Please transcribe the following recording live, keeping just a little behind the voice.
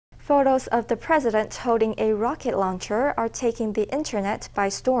Photos of the president holding a rocket launcher are taking the internet by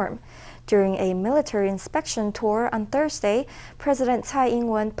storm. During a military inspection tour on Thursday, President Tsai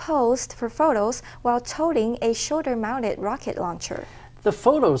posed for photos while toting a shoulder-mounted rocket launcher. The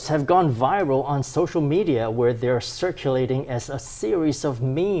photos have gone viral on social media where they're circulating as a series of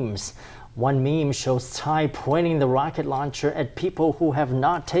memes. One meme shows Tsai pointing the rocket launcher at people who have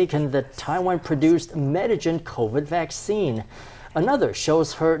not taken the Taiwan-produced Medigen COVID vaccine. Another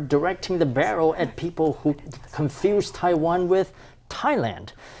shows her directing the barrel at people who confuse Taiwan with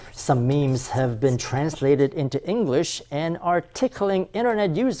Thailand. Some memes have been translated into English and are tickling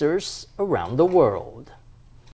internet users around the world.